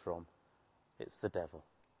comes from. It's the devil.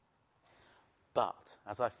 But,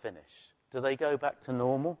 as I finish, do they go back to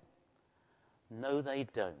normal? No, they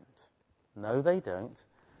don't. No, they don't.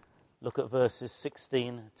 Look at verses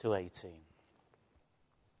 16 to 18.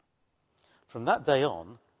 From that day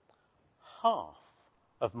on, half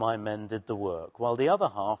of my men did the work, while the other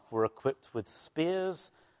half were equipped with spears,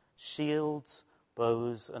 shields,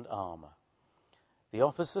 bows, and armour. The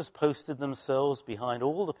officers posted themselves behind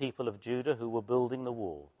all the people of Judah who were building the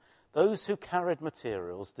wall. Those who carried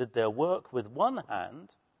materials did their work with one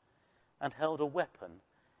hand and held a weapon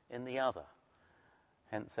in the other.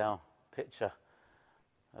 Hence our picture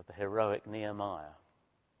of the heroic Nehemiah.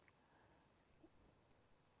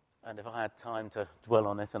 And if I had time to dwell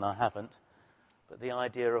on it, and I haven't, but the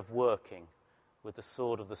idea of working with the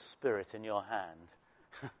sword of the Spirit in your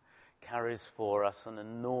hand carries for us an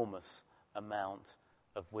enormous amount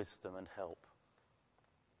of wisdom and help.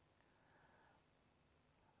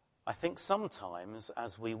 I think sometimes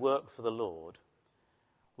as we work for the Lord,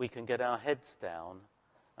 we can get our heads down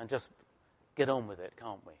and just get on with it,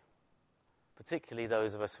 can't we? Particularly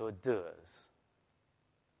those of us who are doers.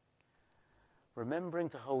 Remembering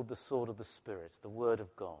to hold the sword of the Spirit, the Word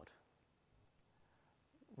of God.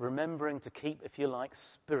 Remembering to keep, if you like,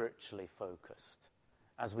 spiritually focused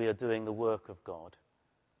as we are doing the work of God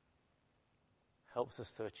helps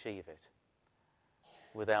us to achieve it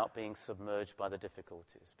without being submerged by the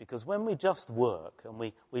difficulties. Because when we just work and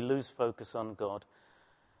we lose focus on God,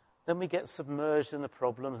 then we get submerged in the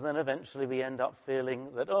problems, and then eventually we end up feeling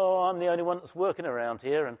that, oh, I'm the only one that's working around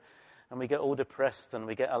here, and we get all depressed, and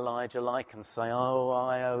we get Elijah-like and say,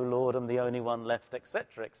 oh Lord, I'm the only one left,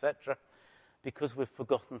 etc., etc., because we've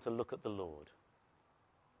forgotten to look at the Lord.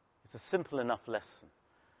 It's a simple enough lesson.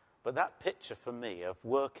 But that picture for me of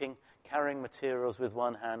working, carrying materials with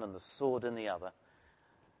one hand and the sword in the other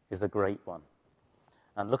is a great one.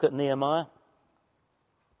 And look at Nehemiah.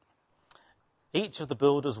 Each of the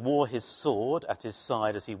builders wore his sword at his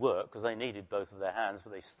side as he worked, because they needed both of their hands,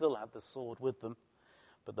 but they still had the sword with them.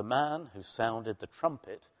 But the man who sounded the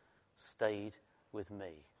trumpet stayed with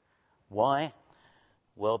me. Why?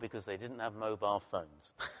 Well, because they didn't have mobile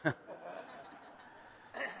phones.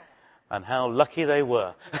 And how lucky they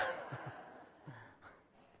were.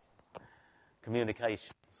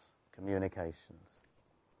 Communications.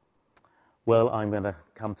 Well, I'm going to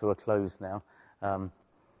come to a close now.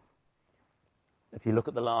 If you look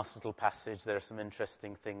at the last little passage, there are some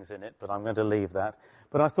interesting things in it, but I'm going to leave that.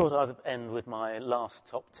 But I thought I'd end with my last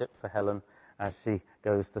top tip for Helen as she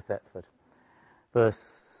goes to Thetford. Verse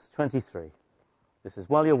 23. This is,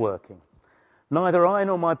 while you're working, neither I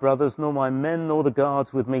nor my brothers nor my men nor the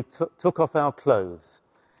guards with me took off our clothes.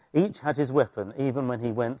 Each had his weapon, even when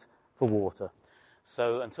he went for water.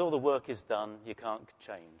 So until the work is done, you can't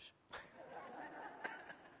change.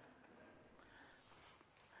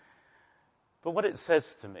 But what it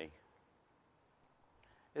says to me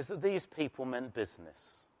is that these people meant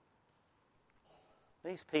business.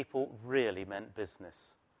 These people really meant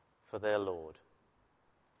business for their Lord.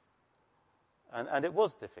 And it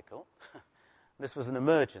was difficult. This was an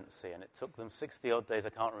emergency, and it took them 60-odd days.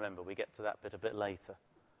 I can't remember. We get to that bit a bit later.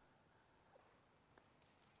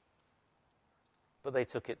 But they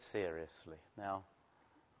took it seriously. Now,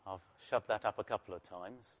 I've shoved that up a couple of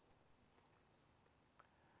times.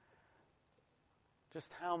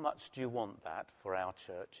 Just how much do you want that for our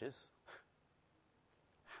churches?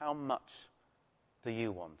 How much do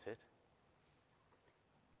you want it?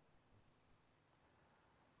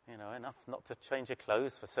 You know, enough not to change your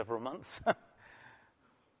clothes for several months. I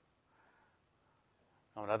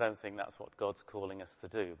mean, I don't think that's what God's calling us to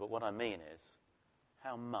do. But what I mean is,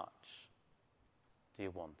 how much do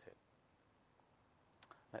you want it?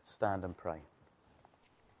 Let's stand and pray.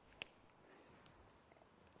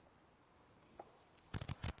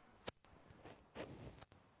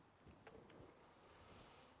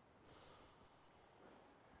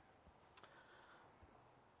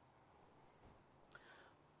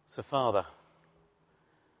 So, Father,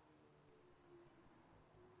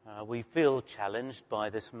 we feel challenged by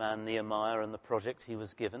this man Nehemiah and the project he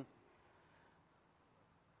was given.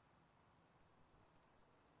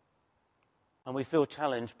 And we feel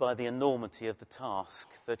challenged by the enormity of the task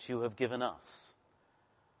that you have given us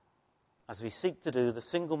as we seek to do the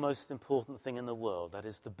single most important thing in the world, that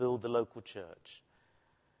is to build the local church.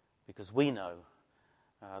 Because we know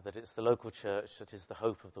that it's the local church that is the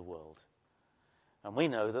hope of the world. And we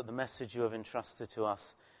know that the message you have entrusted to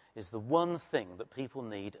us is the one thing that people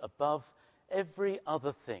need above every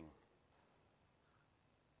other thing.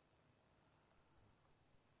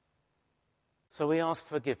 So we ask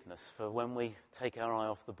forgiveness for when we take our eye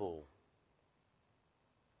off the ball.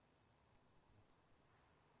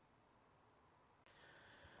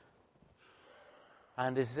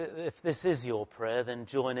 And if this is your prayer, then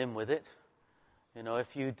join in with it. You know,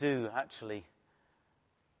 if you do actually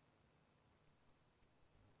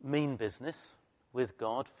mean business with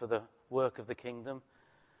God for the work of the kingdom,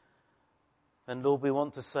 then Lord, we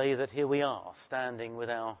want to say that here we are, standing with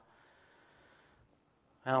our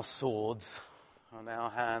swords on our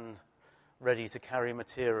hand, ready to carry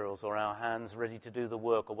materials, or our hands ready to do the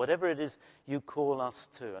work, or whatever it is you call us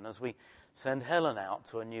to. And as we send Helen out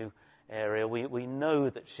to a new area, we know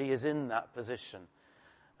that she is in that position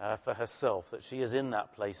for herself, that she is in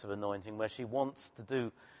that place of anointing where she wants to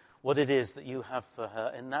do what it is that you have for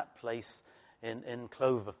her in that place in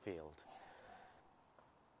Cloverfield.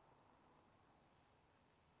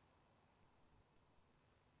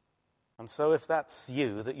 And so if that's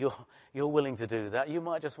you, that you're willing to do that, you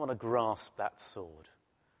might just want to grasp that sword.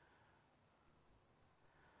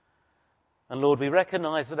 And Lord, we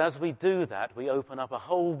recognize that as we do that, we open up a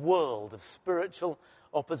whole world of spiritual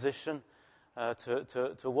opposition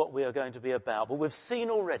to what we are going to be about. But we've seen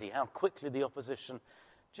already how quickly the opposition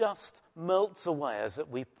just melts away as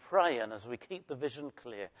we pray and as we keep the vision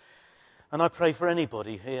clear. And I pray for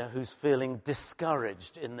anybody here who's feeling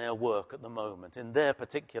discouraged in their work at the moment, in their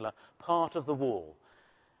particular part of the wall.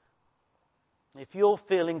 If you're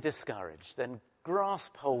feeling discouraged, then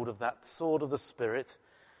grasp hold of that sword of the Spirit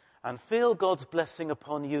and feel God's blessing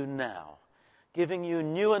upon you now, giving you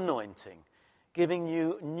new anointing, giving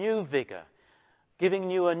you new vigor, giving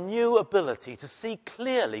you a new ability to see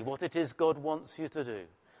clearly what it is God wants you to do.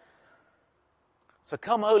 So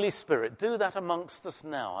come, Holy Spirit, do that amongst us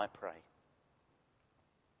now, I pray.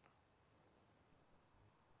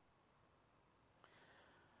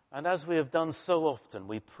 And as we have done so often,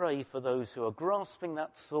 we pray for those who are grasping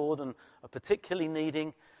that sword and are particularly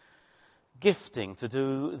needing gifting to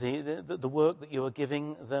do the work that you are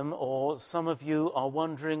giving them, or some of you are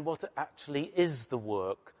wondering what actually is the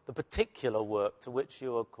work, the particular work to which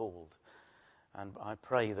you are called. And I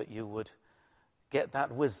pray that you would get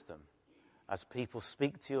that wisdom as people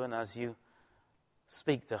speak to you and as you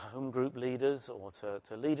speak to home group leaders or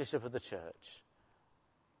to leadership of the church,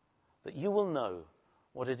 that you will know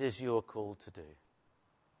what it is you are called to do.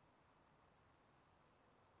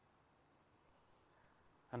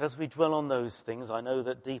 And as we dwell on those things, I know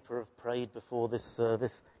that Deepa have prayed before this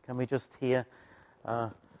service. Can we just hear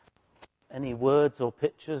any words or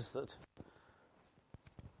pictures that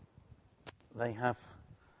they have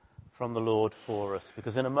from the Lord for us?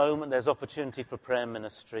 Because in a moment there's opportunity for prayer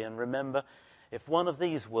ministry. And remember, if one of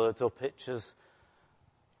these words or pictures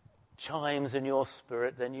chimes in your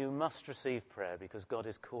spirit, then you must receive prayer, because God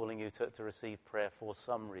is calling you to receive prayer for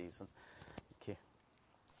some reason. Thank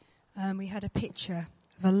you. We had a picture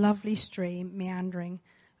of a lovely stream meandering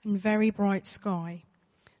and very bright sky.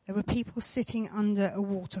 There were people sitting under a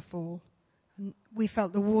waterfall, and we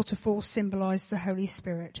felt the waterfall symbolised the Holy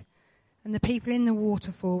Spirit, and the people in the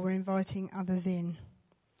waterfall were inviting others in.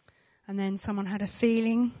 And then someone had a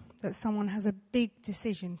feeling that someone has a big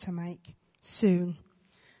decision to make soon.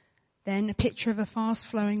 Then a picture of a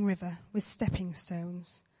fast-flowing river with stepping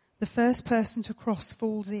stones. The first person to cross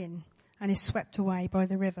falls in and is swept away by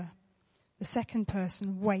the river. The second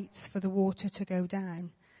person waits for the water to go down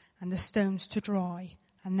and the stones to dry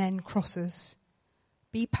and then crosses.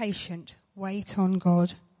 Be patient, wait on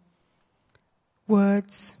God.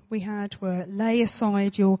 Words we had were, lay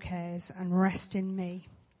aside your cares and rest in me.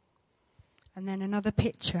 And then another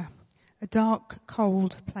picture, a dark,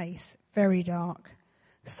 cold place, very dark.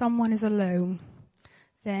 Someone is alone.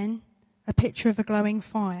 Then a picture of a glowing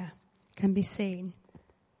fire can be seen.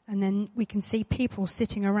 And then we can see people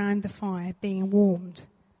sitting around the fire being warmed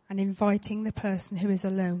and inviting the person who is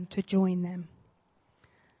alone to join them.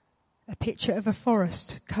 A picture of a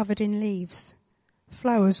forest covered in leaves.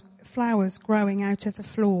 Flowers growing out of the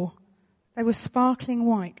floor. They were sparkling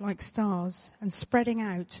white like stars and spreading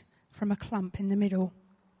out from a clump in the middle.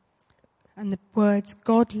 And the words,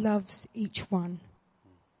 God loves each one.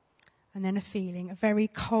 And then a feeling, a very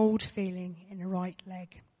cold feeling in the right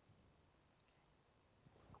leg.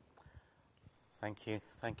 Thank you.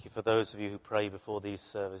 Thank you for those of you who pray before these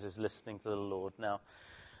services, listening to the Lord. Now,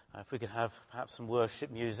 if we could have perhaps some worship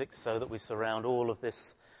music so that we surround all of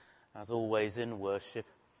this, as always, in worship.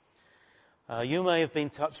 You may have been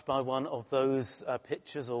touched by one of those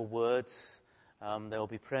pictures or words. There will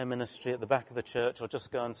be prayer ministry at the back of the church, or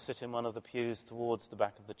just go and sit in one of the pews towards the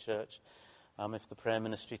back of the church, if the prayer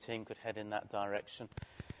ministry team could head in that direction.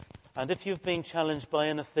 And if you've been challenged by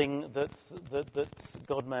anything that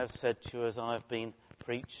God may have said to you as I've been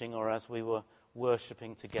preaching or as we were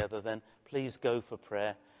worshipping together, then please go for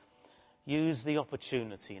prayer. Use the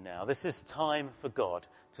opportunity now. This is time for God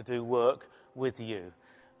to do work with you.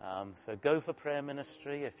 So go for prayer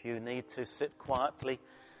ministry. If you need to sit quietly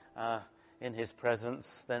in his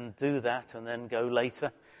presence, then do that and then go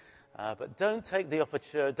later. But don't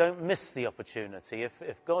miss the opportunity.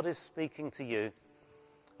 If God is speaking to you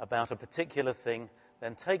about a particular thing,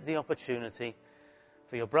 then take the opportunity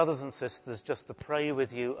for your brothers and sisters just to pray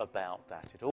with you about that.